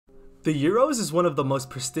The Euros is one of the most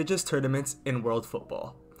prestigious tournaments in world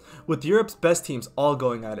football, with Europe's best teams all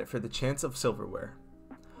going at it for the chance of silverware.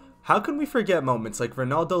 How can we forget moments like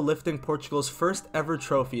Ronaldo lifting Portugal's first ever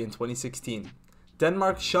trophy in 2016,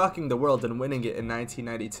 Denmark shocking the world and winning it in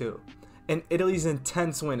 1992, and Italy's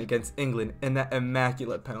intense win against England in that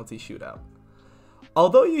immaculate penalty shootout?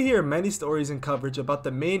 Although you hear many stories and coverage about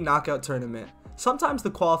the main knockout tournament, sometimes the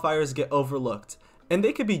qualifiers get overlooked, and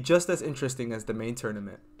they could be just as interesting as the main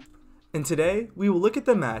tournament. And today, we will look at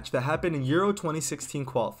the match that happened in Euro 2016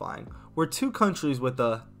 qualifying, where two countries with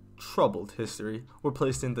a troubled history were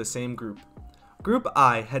placed in the same group. Group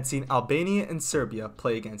I had seen Albania and Serbia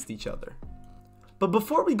play against each other. But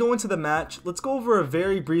before we go into the match, let's go over a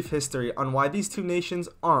very brief history on why these two nations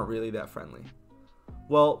aren't really that friendly.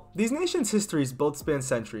 Well, these nations' histories both span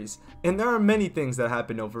centuries, and there are many things that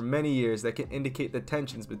happened over many years that can indicate the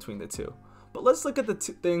tensions between the two. But let's look at the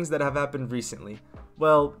two things that have happened recently.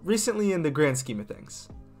 Well, recently in the grand scheme of things.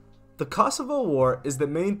 The Kosovo War is the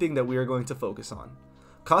main thing that we are going to focus on.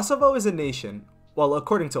 Kosovo is a nation, well,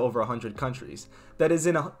 according to over 100 countries, that is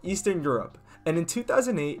in Eastern Europe, and in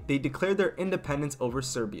 2008 they declared their independence over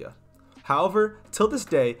Serbia. However, till this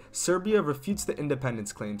day, Serbia refutes the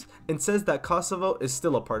independence claims and says that Kosovo is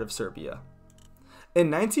still a part of Serbia.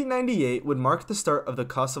 In 1998 would mark the start of the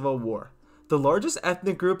Kosovo War. The largest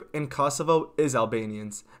ethnic group in Kosovo is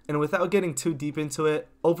Albanians, and without getting too deep into it,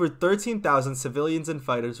 over 13,000 civilians and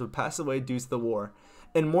fighters would pass away due to the war,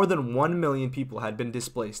 and more than 1 million people had been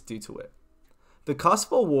displaced due to it. The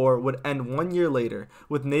Kosovo War would end 1 year later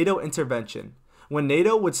with NATO intervention, when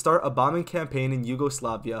NATO would start a bombing campaign in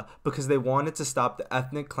Yugoslavia because they wanted to stop the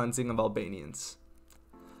ethnic cleansing of Albanians.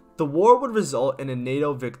 The war would result in a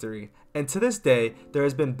NATO victory, and to this day, there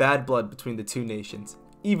has been bad blood between the two nations,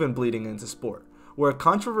 even bleeding into sport, where a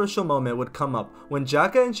controversial moment would come up when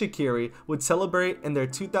Xhaka and Shaqiri would celebrate in their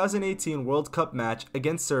 2018 World Cup match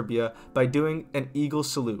against Serbia by doing an eagle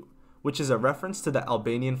salute, which is a reference to the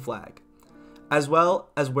Albanian flag, as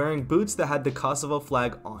well as wearing boots that had the Kosovo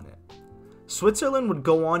flag on it. Switzerland would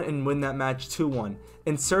go on and win that match 2-1,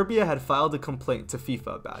 and Serbia had filed a complaint to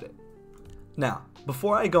FIFA about it. Now,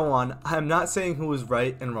 before I go on, I am not saying who was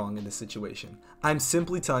right and wrong in this situation. I am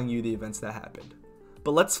simply telling you the events that happened.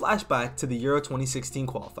 But let's flash back to the Euro 2016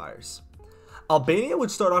 qualifiers. Albania would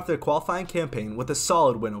start off their qualifying campaign with a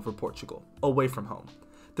solid win over Portugal, away from home.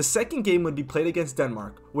 The second game would be played against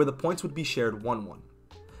Denmark, where the points would be shared 1-1.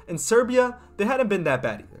 In Serbia, they hadn't been that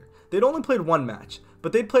bad either. They'd only played one match,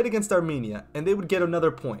 but they'd played against Armenia, and they would get another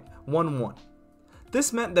point, 1-1.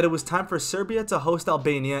 This meant that it was time for Serbia to host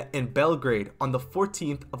Albania in Belgrade on the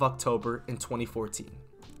 14th of October in 2014.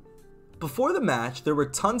 Before the match, there were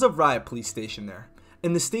tons of riot police stationed there,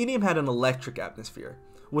 and the stadium had an electric atmosphere,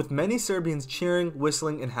 with many Serbians cheering,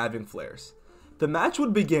 whistling, and having flares. The match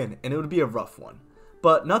would begin, and it would be a rough one,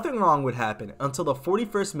 but nothing wrong would happen until the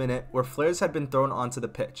 41st minute where flares had been thrown onto the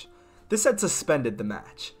pitch. This had suspended the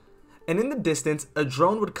match, and in the distance, a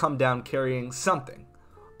drone would come down carrying something,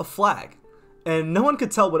 a flag, and no one could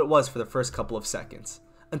tell what it was for the first couple of seconds,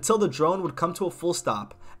 until the drone would come to a full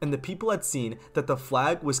stop, and the people had seen that the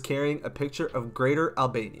flag was carrying a picture of Greater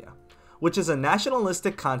Albania, which is a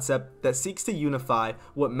nationalistic concept that seeks to unify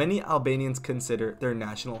what many Albanians consider their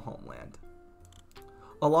national homeland.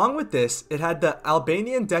 Along with this, it had the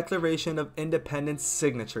Albanian Declaration of Independence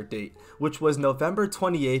signature date, which was November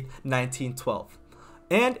 28, 1912,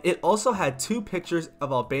 and it also had two pictures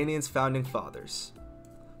of Albania's founding fathers.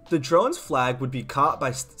 The drone's flag would be caught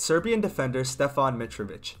by Serbian defender Stefan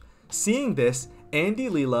Mitrovic. Seeing this, Andy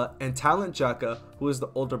Lila and Talent Xhaka, who is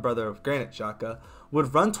the older brother of Granit Xhaka,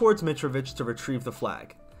 would run towards Mitrovic to retrieve the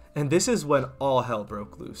flag. And this is when all hell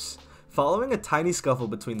broke loose. Following a tiny scuffle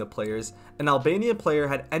between the players, an Albanian player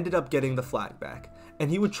had ended up getting the flag back, and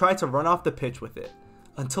he would try to run off the pitch with it,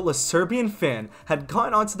 until a Serbian fan had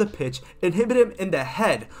gone onto the pitch and hit him in the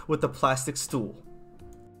head with a plastic stool.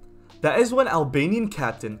 That is when Albanian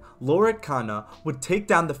captain Lorik Kana would take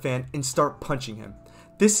down the fan and start punching him.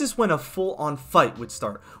 This is when a full-on fight would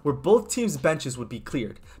start, where both teams' benches would be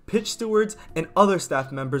cleared, pitch stewards and other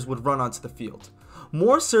staff members would run onto the field.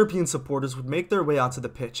 More Serbian supporters would make their way onto the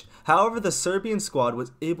pitch, however the Serbian squad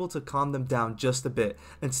was able to calm them down just a bit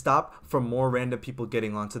and stop from more random people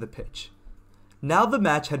getting onto the pitch. Now the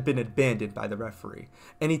match had been abandoned by the referee,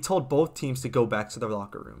 and he told both teams to go back to their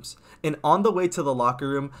locker rooms. And on the way to the locker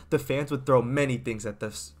room, the fans would throw many things at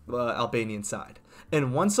the Albanian side.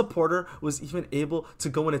 And one supporter was even able to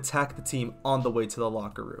go and attack the team on the way to the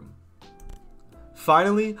locker room.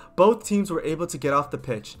 Finally, both teams were able to get off the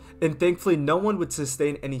pitch, and thankfully no one would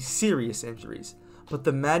sustain any serious injuries. But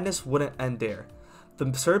the madness wouldn't end there.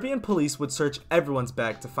 The Serbian police would search everyone's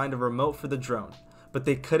bag to find a remote for the drone, but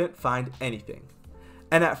they couldn't find anything.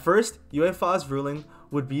 And at first, UEFA's ruling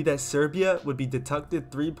would be that Serbia would be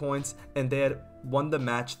deducted 3 points and they had won the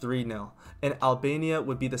match 3-0, and Albania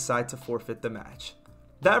would be the side to forfeit the match.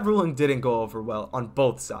 That ruling didn't go over well on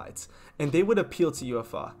both sides, and they would appeal to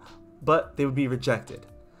UEFA, but they would be rejected.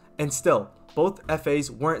 And still, both FAs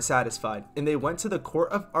weren't satisfied, and they went to the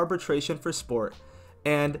Court of Arbitration for Sport,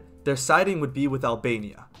 and their siding would be with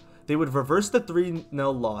Albania. They would reverse the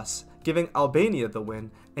 3-0 loss, giving Albania the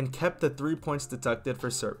win, and kept the 3 points deducted for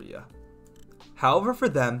Serbia. However, for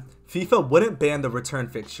them, FIFA wouldn't ban the return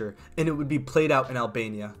fixture, and it would be played out in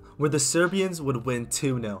Albania, where the Serbians would win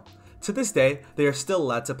 2-0. To this day, they are still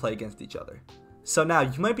allowed to play against each other. So now,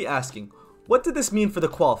 you might be asking, what did this mean for the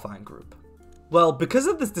qualifying group? Well, because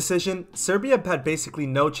of this decision, Serbia had basically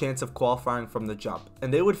no chance of qualifying from the jump,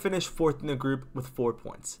 and they would finish 4th in the group with 4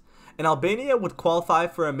 points. And Albania would qualify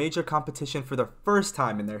for a major competition for the first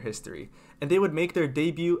time in their history, and they would make their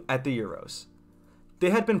debut at the Euros. They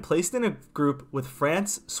had been placed in a group with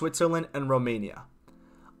France, Switzerland, and Romania.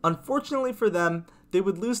 Unfortunately for them, they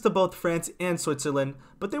would lose to both France and Switzerland,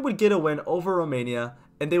 but they would get a win over Romania,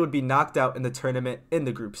 and they would be knocked out in the tournament in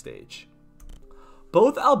the group stage.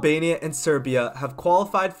 Both Albania and Serbia have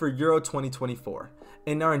qualified for Euro 2024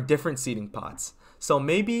 and are in different seeding pots, so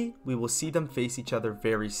maybe we will see them face each other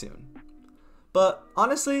very soon. But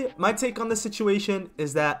honestly, my take on this situation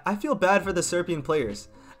is that I feel bad for the Serbian players,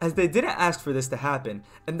 as they didn't ask for this to happen,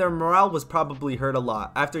 and their morale was probably hurt a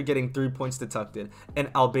lot after getting 3 points deducted and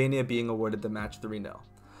Albania being awarded the match 3-0.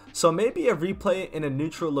 So maybe a replay in a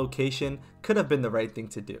neutral location could have been the right thing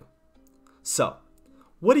to do. So,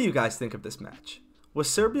 what do you guys think of this match? Was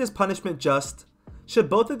Serbia's punishment just? Should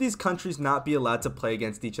both of these countries not be allowed to play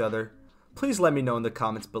against each other? Please let me know in the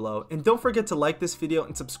comments below, and don't forget to like this video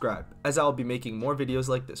and subscribe, as I will be making more videos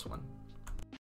like this one.